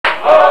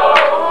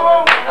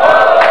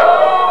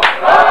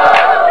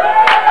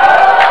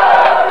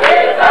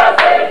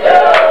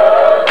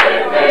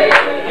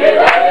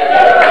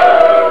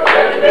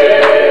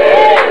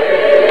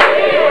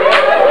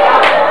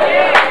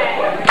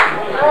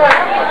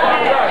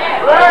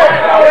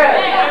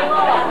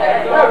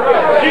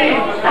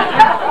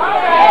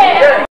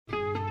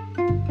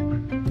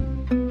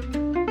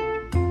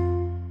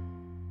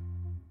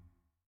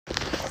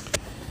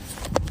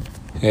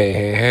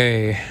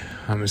Hey.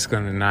 I'm just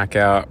going to knock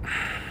out.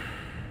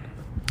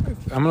 I'm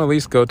going to at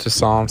least go to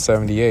Psalm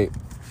 78.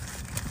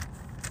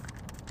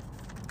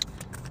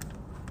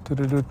 I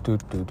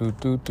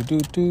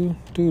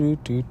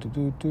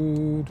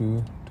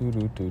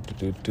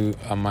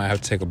might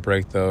have to take a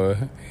break, though,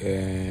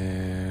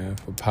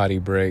 for potty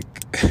break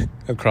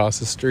across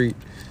the street.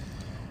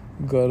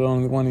 Go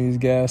to one of these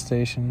gas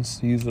stations,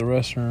 use the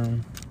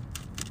restroom,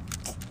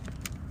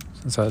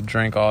 since I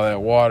drank all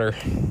that water.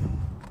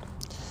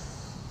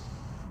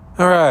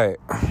 All right.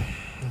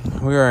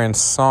 We are in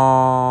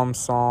Psalm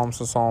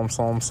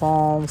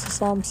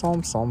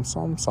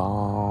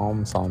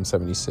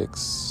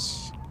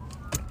 76.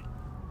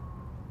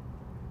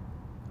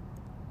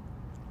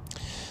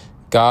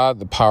 God,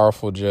 the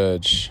powerful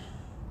judge.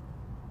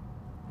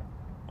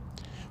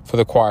 For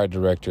the choir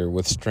director,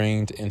 with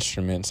stringed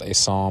instruments, a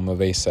psalm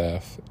of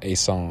Asaph, a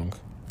song.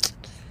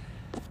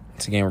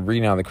 Once again, we're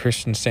reading out the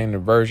Christian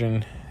Standard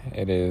Version.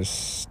 It is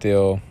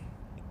still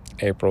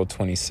April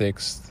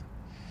 26th,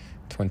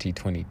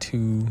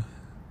 2022.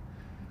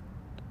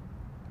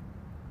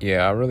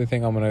 Yeah, I really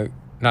think I'm going to,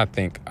 I'm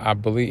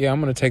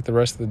going to take the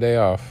rest of the day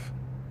off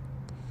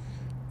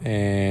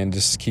and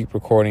just keep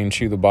recording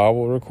Chew the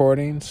Bible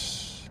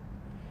recordings.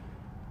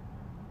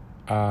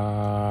 And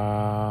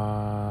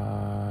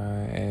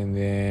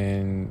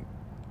then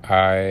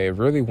I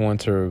really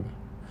would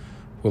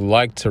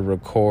like to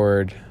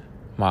record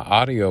my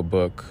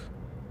audiobook,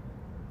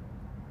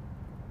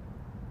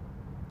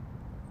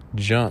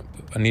 Jump.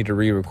 I need to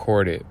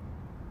re-record it.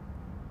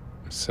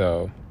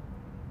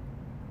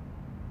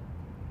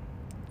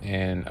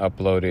 And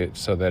upload it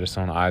so that it's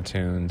on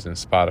iTunes and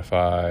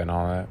Spotify and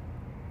all that.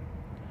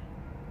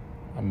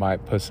 I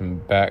might put some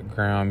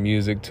background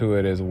music to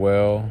it as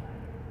well.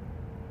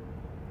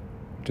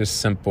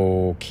 Just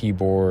simple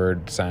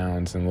keyboard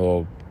sounds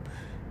and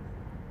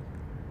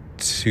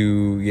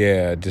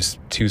just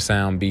two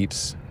sound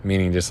beats,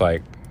 meaning just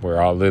like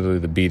where literally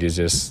the beat is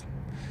just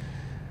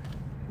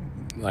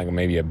like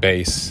maybe a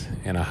bass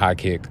and a high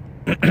kick.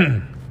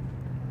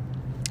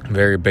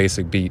 Very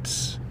basic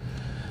beats.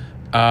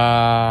 And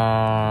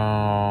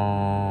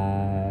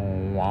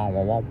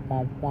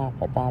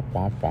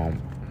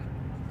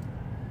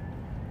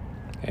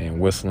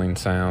whistling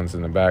sounds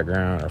in the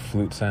background, or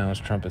flute sounds,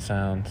 trumpet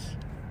sounds.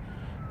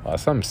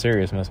 Something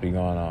serious must be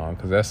going on,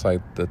 because that's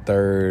like the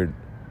third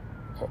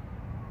or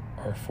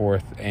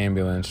fourth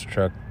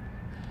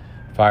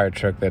fire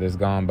truck that has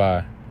gone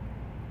by.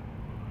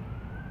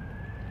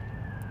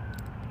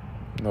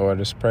 Lord,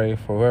 just pray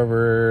for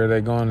whoever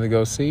they're going to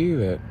go see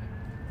that.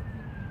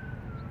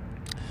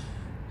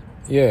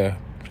 Yeah,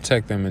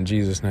 protect them in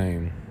Jesus'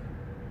 name.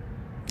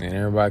 And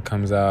everybody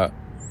comes out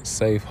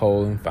safe,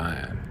 whole, and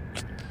fine.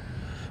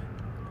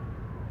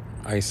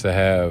 I used to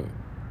have...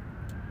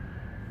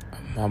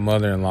 My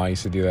mother-in-law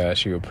used to do that.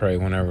 She would pray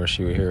whenever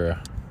she would hear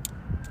a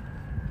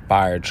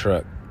fire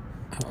truck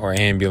or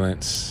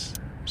ambulance.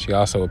 She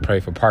also would pray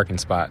for parking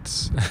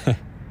spots.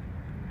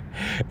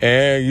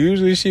 And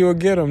usually she would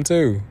get them,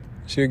 too.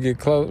 She would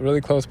get really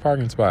close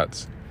parking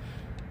spots.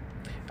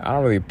 I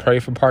don't really pray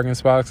for parking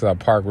spots because I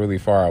park really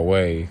far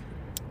away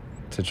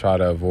to try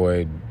to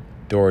avoid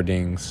door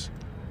dings.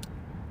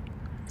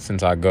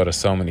 Since I go to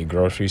so many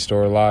grocery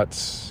store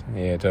lots,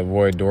 to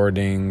avoid door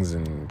dings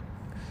and,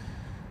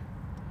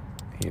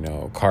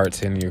 carts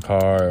hitting your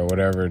car or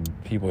whatever,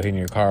 people hitting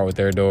your car with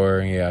their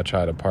door. I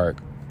try to park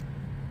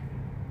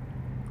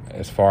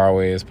as far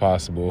away as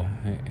possible.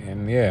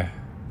 And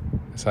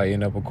that's how you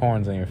end up with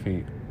corns on your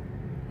feet.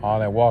 All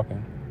that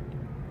walking.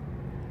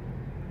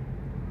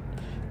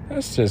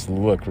 Let's just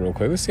look real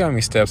quick. Let's see how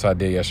many steps I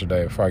did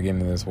yesterday before I get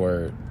into this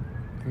word.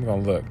 I'm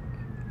going to look.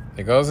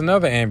 There goes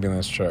another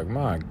ambulance truck.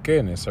 My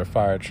goodness, or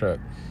fire truck.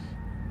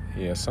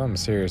 Yeah, something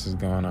serious is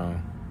going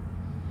on.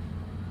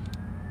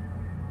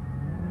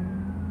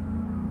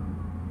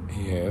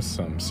 Yeah, it's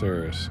something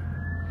serious.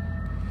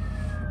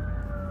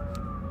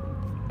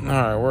 All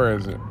right, where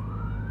is it?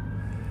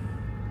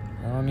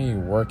 I don't need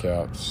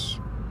workouts.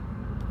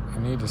 I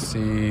need to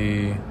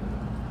see...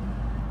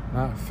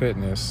 Not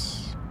fitness.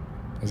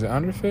 Is it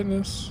under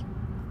fitness?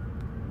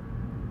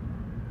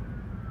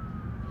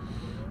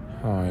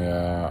 Oh,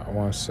 yeah.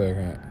 1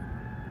 second.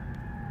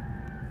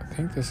 I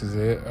think this is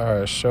it. All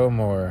right, show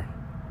more.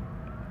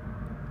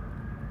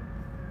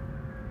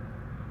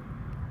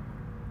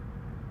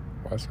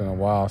 Well, it's been a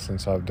while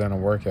since I've done a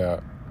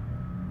workout.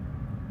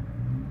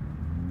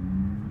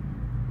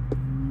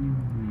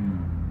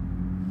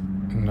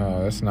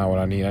 No, that's not what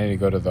I need. I need to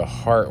go to the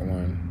heart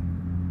one.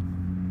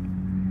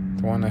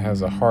 The one that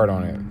has a heart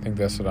on it. I think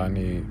that's what I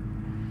need.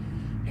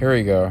 Here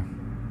we go.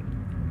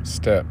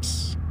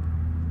 Steps.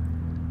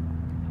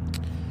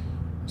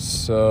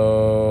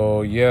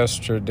 So,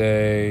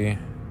 yesterday...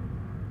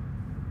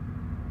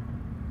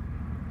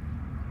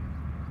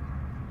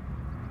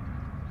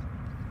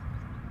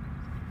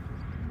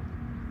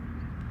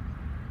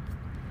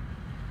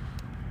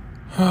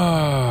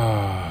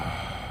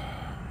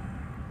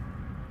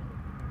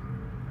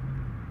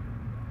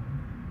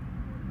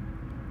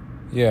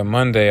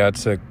 Monday I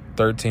took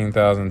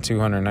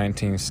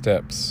 13,219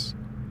 steps.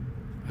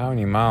 How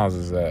many miles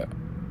is that?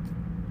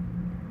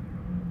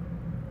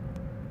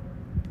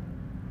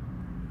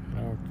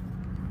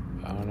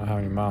 I don't know how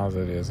many miles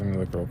it is. Let me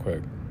look real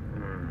quick.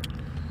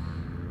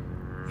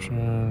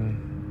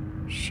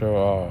 Show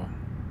all.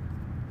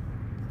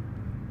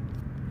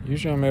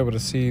 Usually I'm able to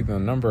see the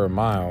number of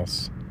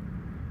miles.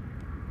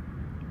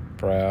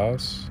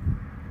 Browse.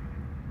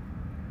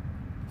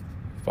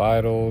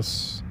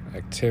 Vitals.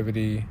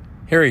 Activity.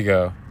 Here we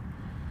go.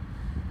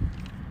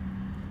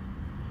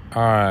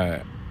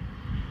 Alright.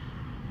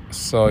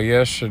 So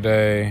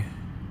yesterday.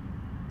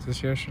 Is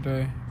this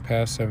yesterday?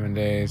 Past 7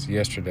 days.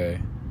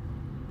 Yesterday.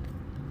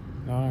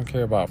 No, I don't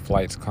care about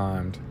flights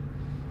climbed.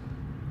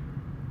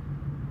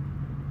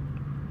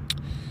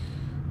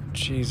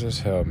 Jesus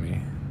help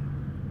me.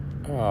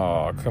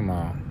 Oh, come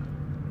on.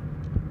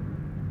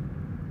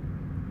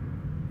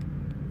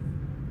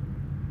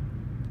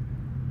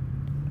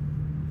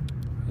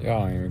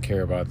 Y'all don't even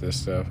care about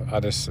this stuff.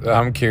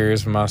 I'm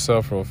curious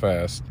myself real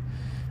fast.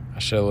 I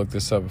should have looked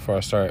this up before I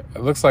start.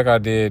 It looks like I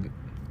did.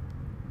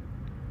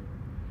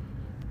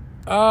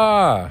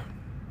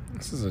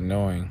 This is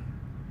annoying.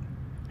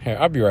 Here,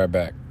 I'll be right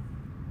back.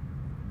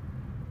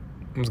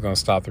 I'm just going to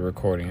stop the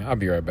recording. I'll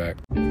be right back.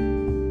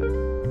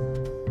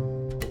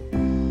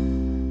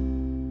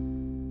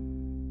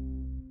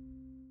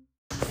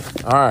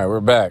 All right, we're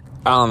back.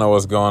 I don't know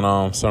what's going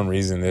on. For some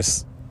reason,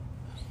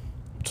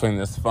 between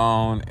this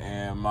phone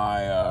and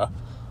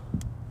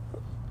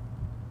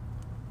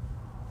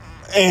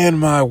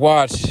my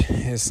watch,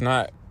 it's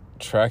not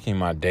tracking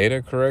my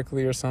data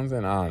correctly or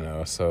something. I don't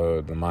know.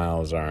 So the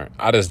miles aren't.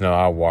 I just know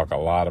I walk a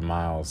lot of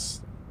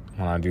miles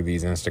when I do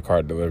these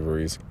Instacart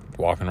deliveries,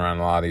 walking around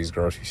a lot of these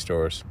grocery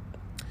stores.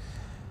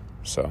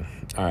 So,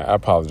 all right, I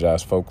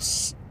apologize,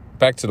 folks.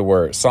 Back to the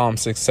word. Psalm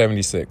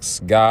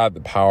 676. God, the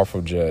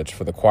powerful judge,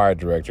 for the choir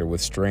director with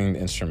stringed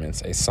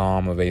instruments, a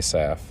psalm of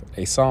Asaph,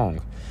 a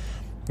song.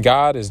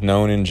 God is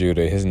known in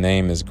Judah. His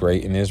name is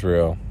great in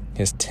Israel.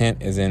 His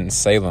tent is in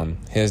Salem,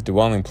 his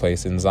dwelling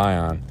place in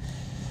Zion.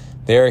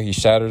 There he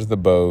shatters the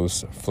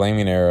bows,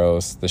 flaming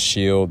arrows, the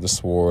shield, the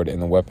sword,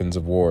 and the weapons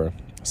of war.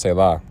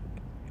 Selah.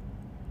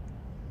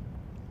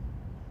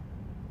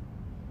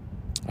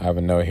 I have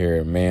a note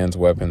here. Man's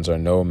weapons are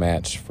no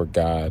match for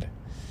God.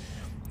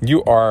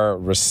 You are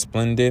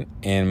resplendent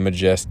and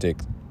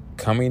majestic,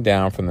 coming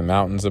down from the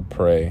mountains of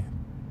prey.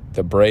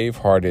 The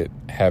brave-hearted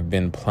have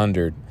been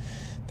plundered.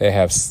 They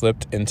have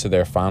slipped into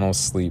their final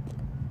sleep.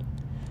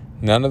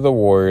 None of the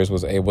warriors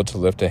was able to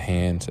lift a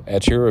hand.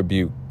 At your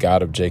rebuke,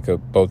 God of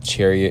Jacob, both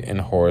chariot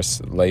and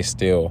horse lay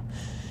still.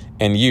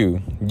 And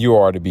you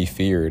are to be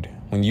feared.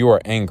 When you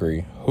are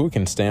angry, who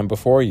can stand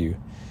before you?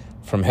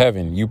 From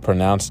heaven you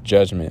pronounced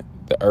judgment.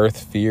 The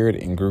earth feared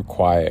and grew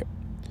quiet.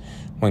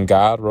 When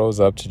God rose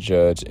up to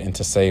judge and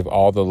to save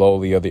all the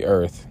lowly of the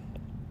earth.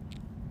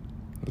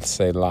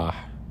 Selah.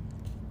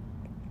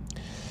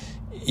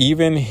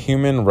 Even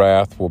human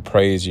wrath will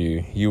praise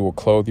you. You will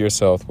clothe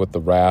yourself with the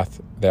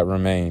wrath that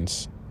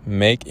remains.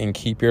 Make and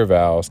keep your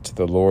vows to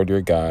the Lord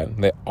your God.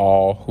 Let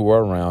all who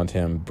are around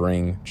him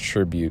bring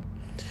tribute.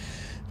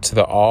 To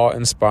the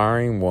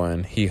awe-inspiring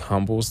one, he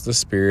humbles the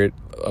spirit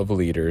of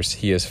leaders.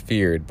 He is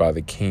feared by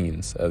the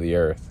kings of the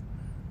earth.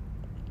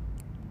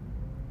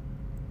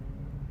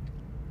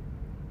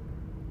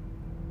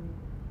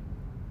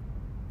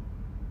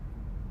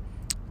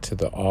 To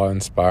the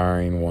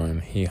awe-inspiring one,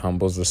 he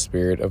humbles the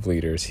spirit of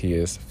leaders. He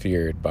is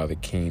feared by the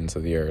kings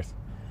of the earth.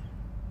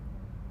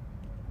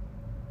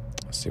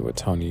 Let's see what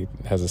Tony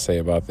has to say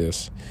about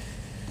this.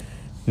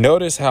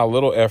 Notice how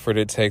little effort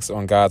it takes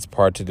on God's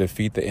part to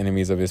defeat the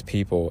enemies of his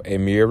people. A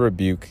mere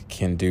rebuke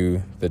can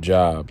do the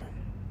job.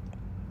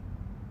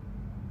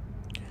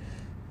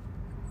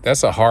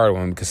 That's a hard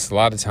one because a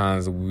lot of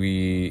times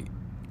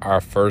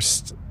our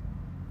first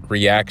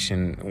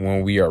reaction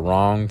when we are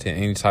wronged in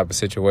any type of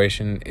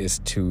situation is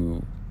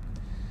to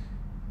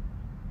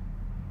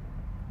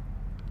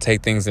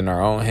take things in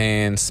our own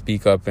hands,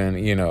 speak up, and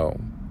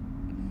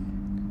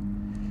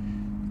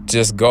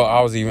just go.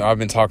 I've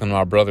been talking to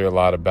my brother a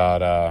lot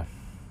about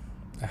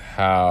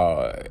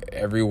how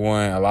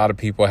a lot of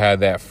people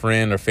have that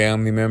friend or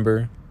family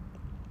member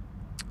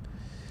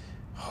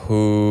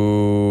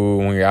who,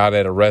 when you're out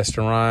at a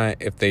restaurant,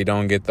 if they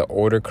don't get the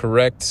order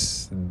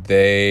correct,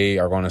 they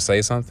are going to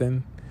say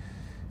something.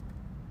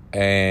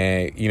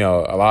 And,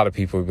 a lot of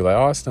people would be like,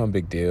 oh, it's no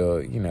big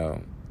deal.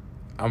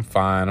 I'm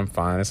fine.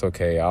 It's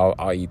okay.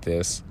 I'll eat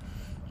this.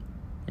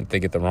 If they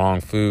get the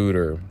wrong food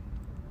or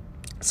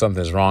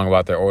something's wrong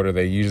about their order,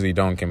 they usually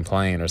don't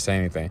complain or say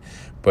anything.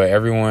 But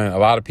a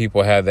lot of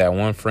people have that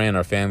one friend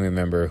or family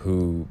member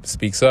who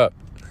speaks up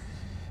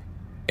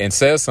and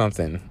says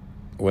something,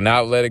 will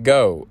not let it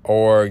go.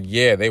 Or,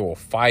 they will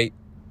fight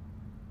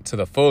to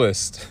the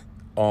fullest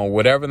on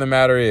whatever the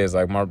matter is.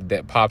 Like my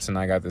Pops and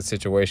I got this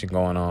situation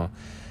going on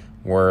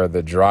where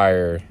the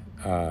dryer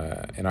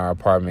in our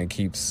apartment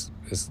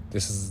this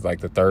is like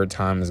the third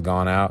time it's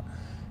gone out.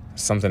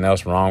 Something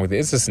else wrong with it.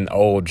 It's just an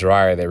old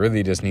dryer that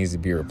really just needs to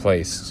be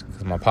replaced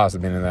because my Pops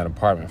has been in that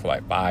apartment for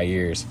like 5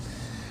 years.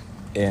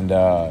 And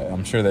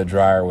I'm sure that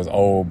dryer was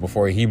old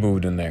before he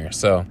moved in there.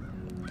 So,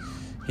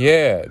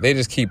 yeah, they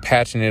just keep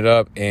patching it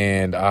up.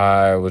 And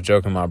I was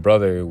joking with my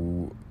brother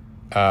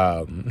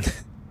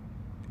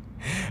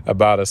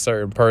about a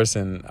certain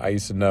person I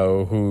used to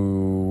know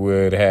who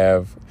would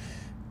have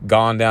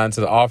gone down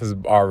to the office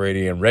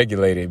already and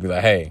regulated and be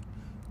like, hey,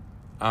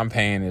 I'm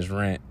paying this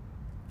rent.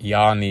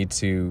 Y'all need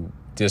to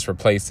just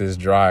replace this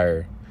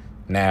dryer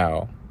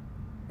now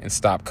and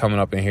stop coming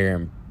up in here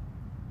and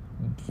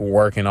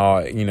working all,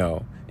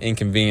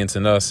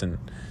 inconveniencing us and,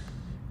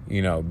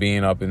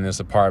 being up in this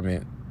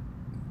apartment,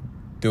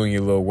 doing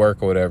your little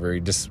work or whatever.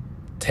 You just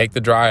take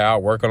the dryer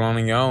out, work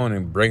on your own,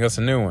 and bring us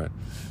a new one.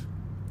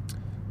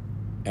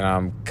 And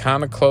I'm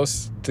kind of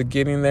close to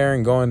getting there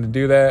and going to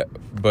do that,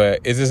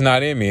 but it's just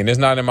not in me, and it's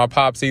not in my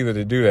pops either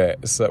to do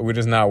that. So we're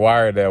just not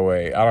wired that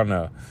way. I don't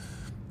know.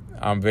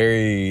 I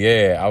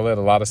let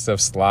a lot of stuff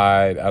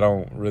slide. I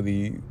don't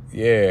really,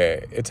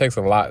 it takes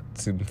a lot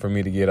for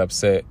me to get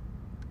upset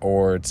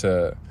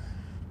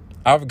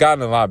I've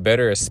gotten a lot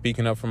better at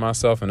speaking up for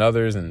myself and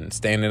others and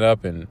standing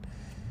up. And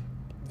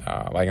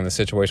like in the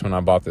situation when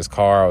I bought this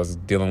car, I was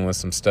dealing with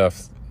some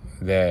stuff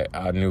that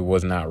I knew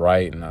was not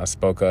right, and I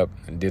spoke up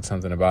and did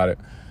something about it.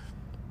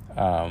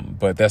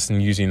 But that's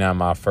usually not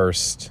my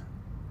first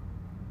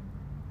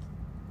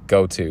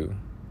go-to.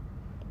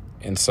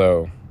 And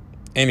so,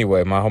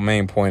 anyway, my whole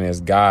main point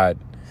is God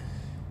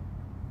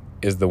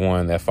is the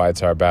one that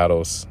fights our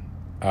battles.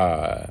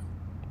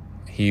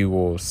 He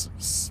will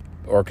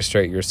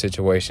orchestrate your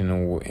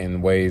situation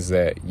in ways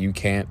that you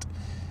can't,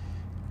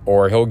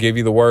 or he'll give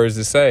you the words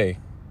to say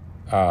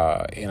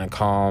in a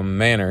calm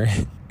manner,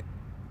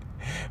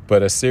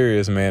 but a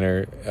serious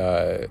manner.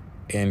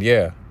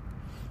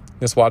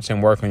 Just watch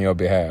him work on your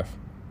behalf.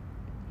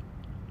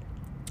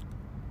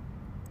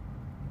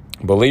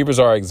 Believers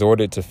are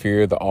exhorted to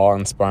fear the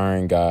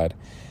awe-inspiring God,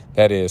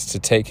 that is, to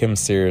take him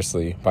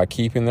seriously by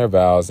keeping their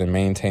vows and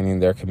maintaining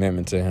their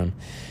commitment to him.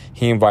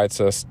 He invites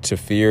us to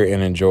fear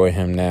and enjoy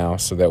him now,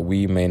 so that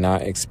we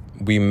may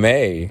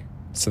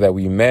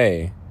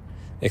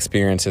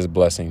experience his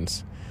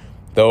blessings.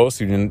 Those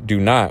who do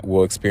not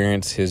will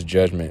experience his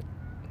judgment.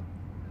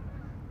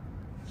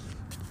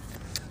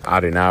 I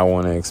do not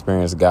want to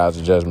experience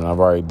God's judgment. I've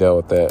already dealt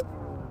with that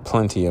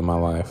plenty in my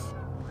life.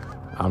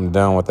 I'm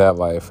done with that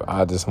life.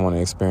 I just want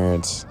to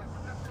experience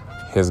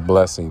his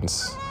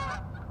blessings.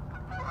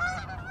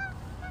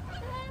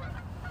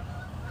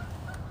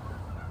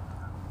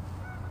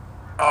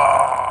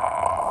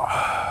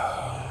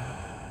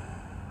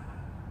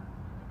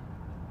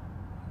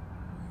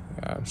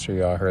 I'm sure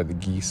y'all heard the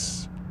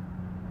geese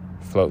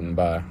floating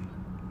by.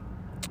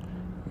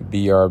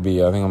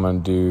 BRB. I think I'm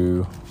going to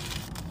do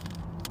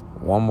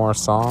one more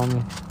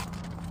psalm.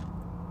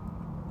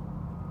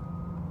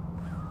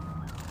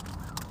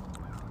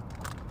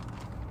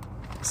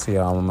 See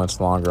how much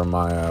longer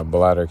my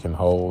bladder can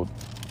hold.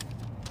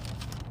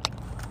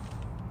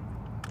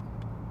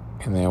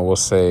 And then we'll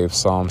save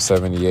Psalm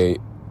 78.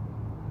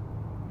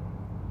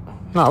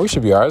 No, we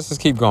should be all right. Let's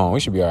just keep going. We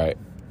should be all right.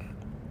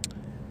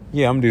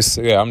 I'm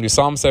gonna do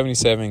Psalm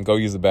 77, go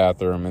use the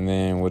bathroom, and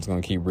then we're just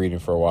gonna keep reading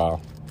for a while.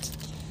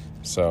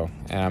 So,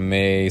 and I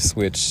may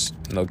switch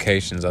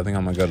locations. I think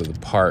I'm gonna go to the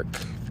park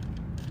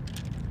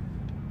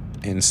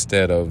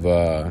instead of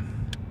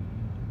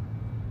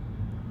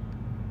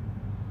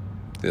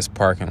this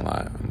parking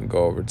lot. I'm gonna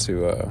go over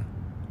to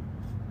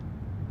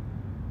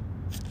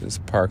this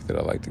park that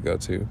I like to go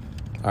to.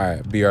 All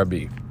right,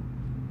 BRB.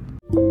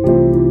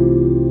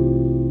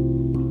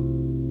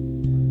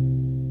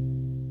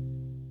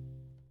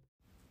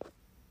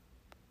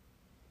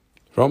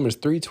 Romans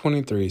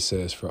 3:23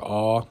 says, "For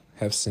all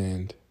have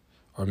sinned,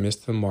 or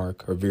missed the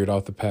mark, or veered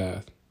off the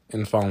path,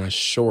 and fallen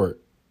short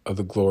of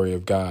the glory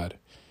of God,"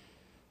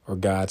 or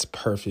God's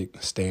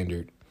perfect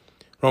standard.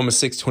 Romans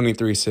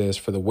 6:23 says,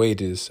 "For the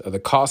wages of the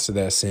cost of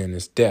that sin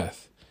is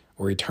death,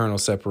 or eternal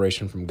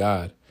separation from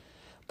God.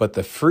 But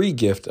the free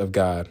gift of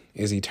God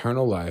is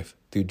eternal life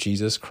through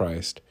Jesus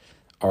Christ,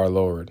 our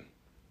Lord."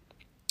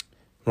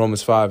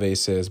 Romans 5:8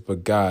 says,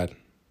 "But God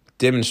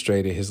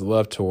demonstrated his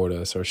love toward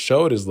us," or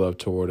showed his love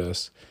toward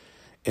us,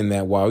 "in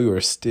that while we were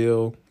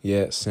still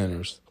yet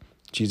sinners,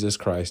 Jesus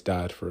Christ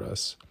died for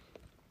us."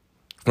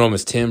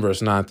 Romans 10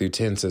 verse 9 through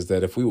 10 says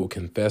that if we will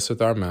confess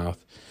with our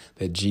mouth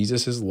that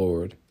Jesus is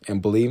Lord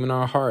and believe in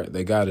our heart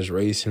that God has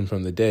raised him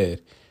from the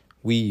dead,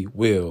 we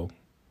will,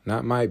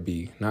 not might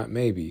be, not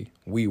maybe,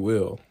 we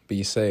will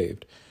be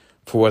saved.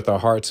 For with our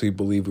hearts we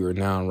believe we are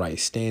now in right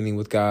standing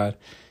with God,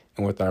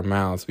 and with our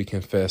mouths we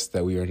confess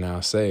that we are now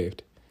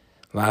saved.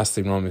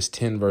 Lastly, Romans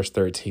 10 verse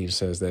 13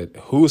 says that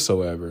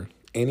whosoever,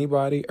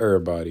 anybody,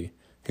 everybody,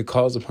 who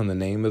calls upon the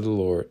name of the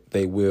Lord,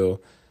 they will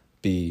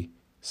be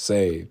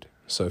saved.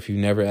 So if you've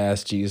never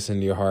asked Jesus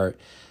into your heart,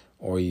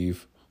 or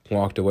you've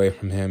walked away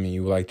from him and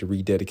you would like to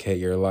rededicate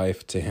your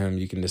life to him,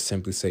 you can just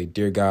simply say,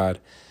 "Dear God,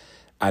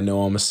 I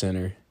know I'm a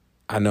sinner.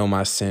 I know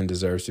my sin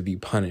deserves to be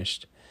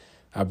punished.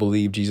 I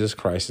believe Jesus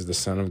Christ is the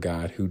Son of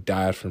God who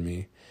died for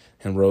me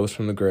and rose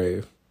from the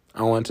grave.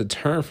 I want to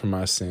turn from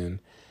my sin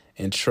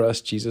and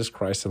trust Jesus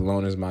Christ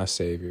alone as my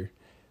Savior.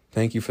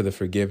 Thank you for the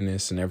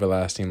forgiveness and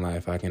everlasting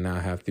life I can now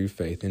have through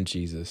faith in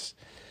Jesus.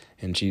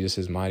 In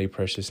Jesus' mighty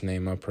precious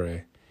name I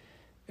pray.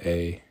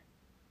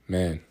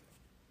 Amen.